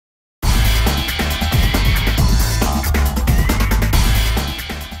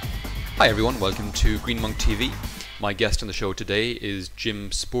Hi everyone, welcome to Green Monk TV. My guest on the show today is Jim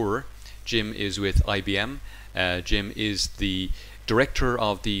Spohrer. Jim is with IBM. Jim is the Director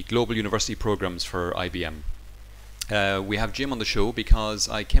of the Global University Programs for IBM. We have Jim on the show because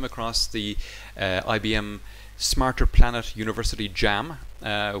I came across the IBM Smarter Planet University Jam,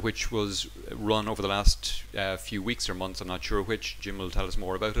 which was run over the last few weeks or months, I'm not sure which. Jim will tell us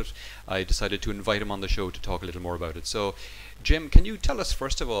more about it. I decided to invite him on the show to talk a little more about it. So, Jim, can you tell us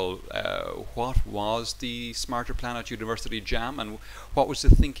first of all what was the Smarter Planet University Jam and what was the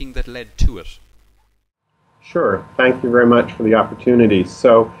thinking that led to it? Sure. Thank you very much for the opportunity.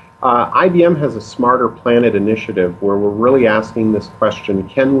 So IBM has a Smarter Planet initiative where we're really asking this question: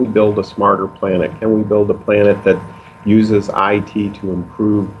 can we build a smarter planet? Can we build a planet that uses IT to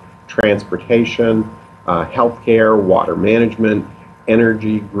improve transportation, healthcare, water management,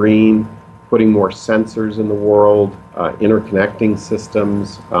 energy, green, putting more sensors in the world, interconnecting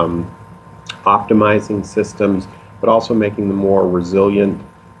systems, optimizing systems, but also making them more resilient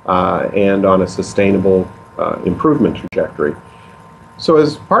and on a sustainable improvement trajectory. So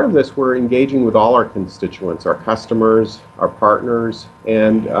as part of this, we're engaging with all our constituents, our customers, our partners,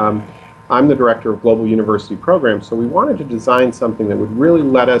 and I'm the Director of Global University Programs, so we wanted to design something that would really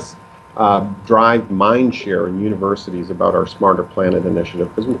let us drive mind share in universities about our Smarter Planet initiative,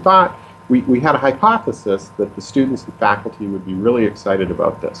 because we thought we had a hypothesis that the students and faculty would be really excited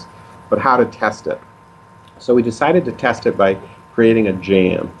about this, but how to test it. So we decided to test it by creating a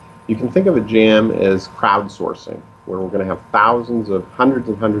jam. You can think of a jam as crowdsourcing, where we're going to have hundreds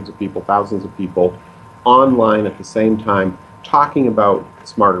and hundreds of people, thousands of people online at the same time talking about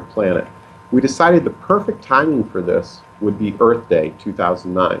Smarter Planet. We decided the perfect timing for this would be Earth Day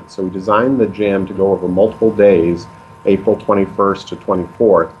 2009. So we designed the jam to go over multiple days, April 21st to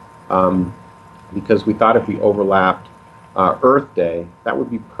 24th, because we thought if we overlapped Earth Day, that would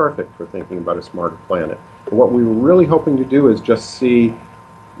be perfect for thinking about a smarter planet. And what we were really hoping to do is just see,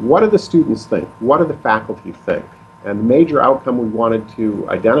 what do the students think? What do the faculty think? And the major outcome we wanted to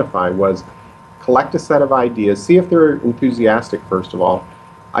identify was collect a set of ideas, see if they're enthusiastic first of all,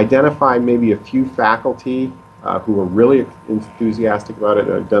 identify maybe a few faculty who are really enthusiastic about it,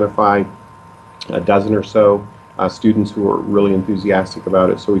 identify a dozen or so students who are really enthusiastic about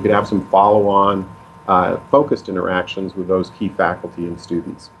it, so we could have some follow-on focused interactions with those key faculty and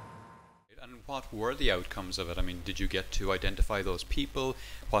students. And what were the outcomes of it? I mean, did you get to identify those people?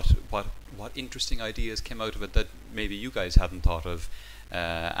 What interesting ideas came out of it that maybe you guys hadn't thought of?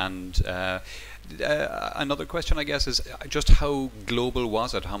 Another question, I guess, is just how global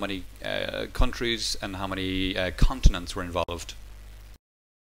was it? How many countries and how many continents were involved?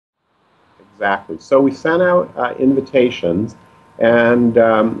 Exactly. So we sent out invitations, and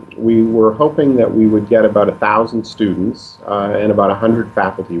we were hoping that we would get about 1,000 students and about 100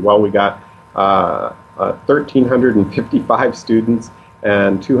 faculty. Well, we got 1,355 students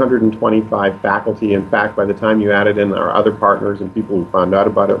and 225 faculty. In fact, by the time you added in our other partners and people who found out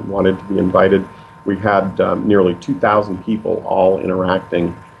about it and wanted to be invited, we had nearly 2,000 people all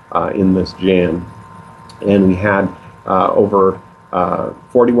interacting in this jam. And we had over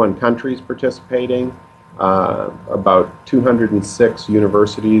 41 countries participating, about 206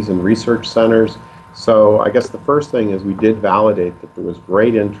 universities and research centers. So I guess the first thing is we did validate that there was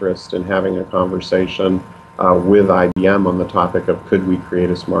great interest in having a conversation with IBM on the topic of could we create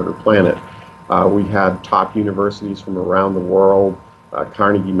a smarter planet. We had top universities from around the world,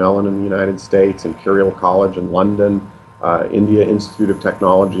 Carnegie Mellon in the United States, Imperial College in London, India Institute of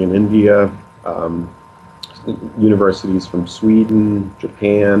Technology in India, universities from Sweden,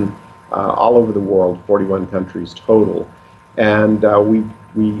 Japan, all over the world, 41 countries total. And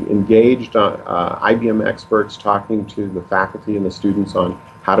we engaged IBM experts talking to the faculty and the students on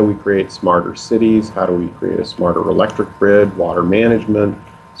how do we create smarter cities, how do we create a smarter electric grid, water management,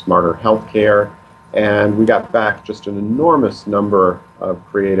 smarter healthcare, and we got back just an enormous number of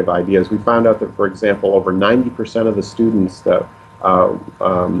creative ideas. We found out that, for example, over 90% of the students that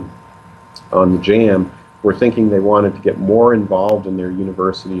on the jam were thinking they wanted to get more involved in their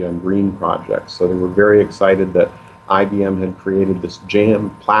university on green projects. So they were very excited that IBM had created this jam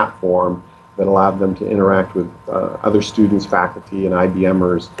platform that allowed them to interact with other students, faculty, and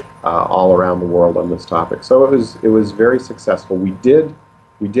IBMers all around the world on this topic. So it was very successful. We did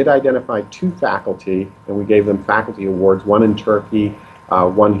identify 2 faculty, and we gave them faculty awards, one in Turkey,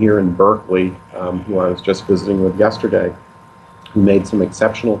 one here in Berkeley, who I was just visiting with yesterday, who made some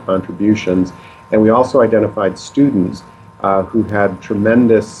exceptional contributions. And we also identified students who had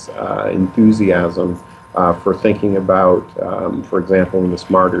tremendous enthusiasm for thinking about, for example, in the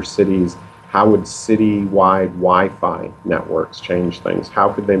smarter cities, how would city-wide Wi-Fi networks change things?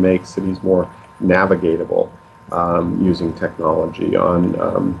 How could they make cities more navigatable using technology?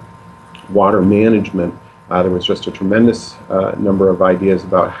 On water management, there was just a tremendous number of ideas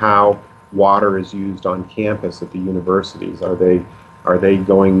about how water is used on campus at the universities. Are they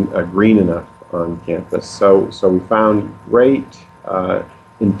going green enough on campus? So we found great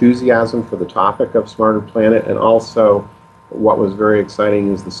enthusiasm for the topic of Smarter Planet, and also what was very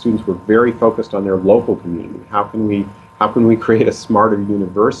exciting is the students were very focused on their local community. How can we create a smarter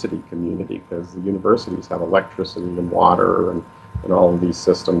university community? Because the universities have electricity and water and all of these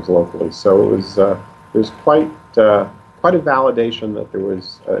systems locally. So it was quite a validation that there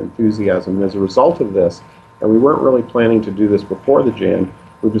was enthusiasm. And as a result of this, and we weren't really planning to do this before the Jam,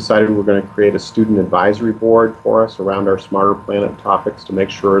 we decided we're going to create a student advisory board for us around our Smarter Planet topics to make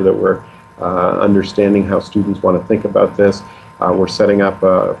sure that we're understanding how students want to think about this. We're setting up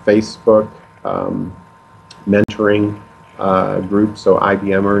a Facebook mentoring group so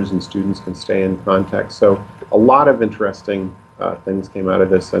IBMers and students can stay in contact. So a lot of interesting things came out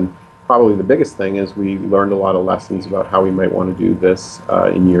of this, and probably the biggest thing is we learned a lot of lessons about how we might want to do this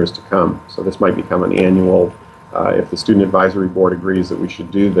in years to come. So this might become an annual, if the Student Advisory Board agrees that we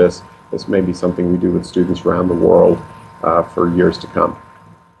should do this, this may be something we do with students around the world for years to come.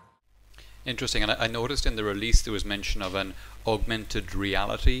 Interesting, and I noticed in the release there was mention of an augmented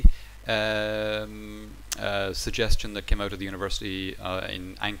reality suggestion that came out of the university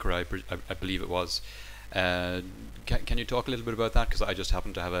in Ankara, I believe it was. Can you talk a little bit about that? Because I just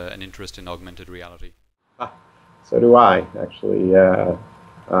happen to have an interest in augmented reality. So do I, actually.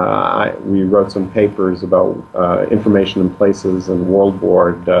 We wrote some papers about information in places and World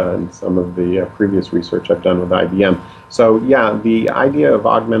Board and some of the previous research I've done with IBM. So yeah, the idea of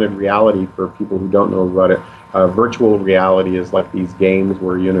augmented reality, for people who don't know about it, virtual reality is like these games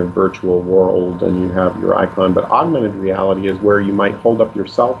where you're in a virtual world and you have your icon, but augmented reality is where you might hold up your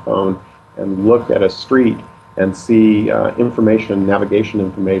cell phone and look at a street and see information, navigation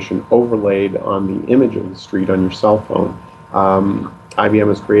information overlaid on the image of the street on your cell phone. IBM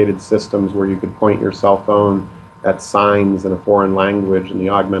has created systems where you could point your cell phone at signs in a foreign language, and the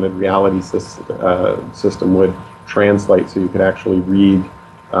augmented reality system would translate so you could actually read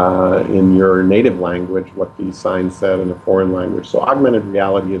in your native language what these signs said in a foreign language. So augmented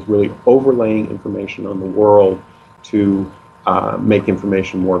reality is really overlaying information on the world to make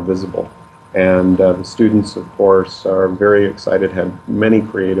information more visible. And the students, of course, are very excited, had many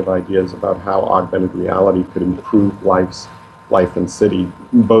creative ideas about how augmented reality could improve life in city,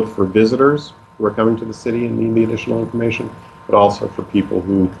 both for visitors who are coming to the city and need the additional information, but also for people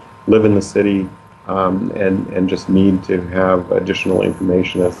who live in the city and just need to have additional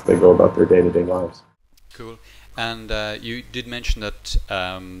information as they go about their day-to-day lives. Cool. And you did mention that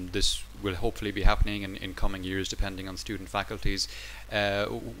this will hopefully be happening in coming years, depending on student faculties.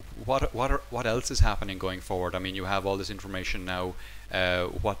 What else is happening going forward? I mean, you have all this information now.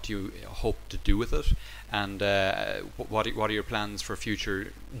 What do you hope to do with it? And what are your plans for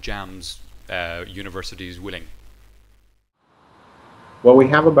future jams, universities willing? Well, we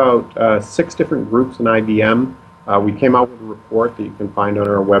have about 6 different groups in IBM. We came out with a report that you can find on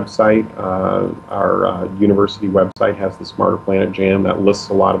our website. Our university website has the Smarter Planet Jam that lists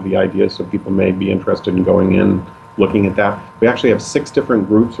a lot of the ideas, so people may be interested in going in, looking at that. We actually have 6 different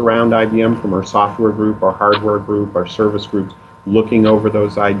groups around IBM, from our software group, our hardware group, our service groups, looking over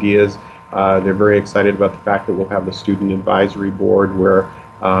those ideas. They're very excited about the fact that we'll have the Student Advisory Board, where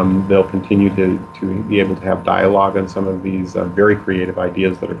they'll continue to be able to have dialogue on some of these very creative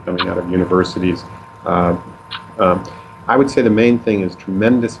ideas that are coming out of universities. I would say the main thing is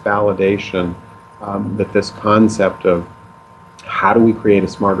tremendous validation that this concept of how do we create a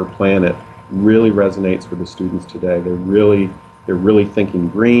smarter planet really resonates with the students today. They're really thinking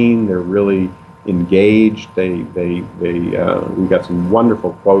green. They're really engaged. We got some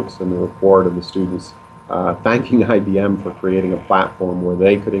wonderful quotes in the report of the students thanking IBM for creating a platform where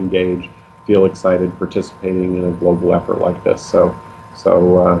they could engage, feel excited, participating in a global effort like this. So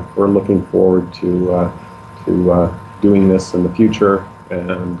we're looking forward to doing this in the future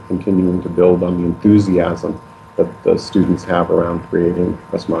and continuing to build on the enthusiasm that the students have around creating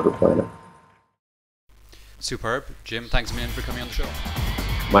a smarter planet. Superb. Jim, thanks a million for coming on the show.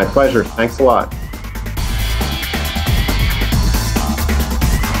 My pleasure. Thanks a lot.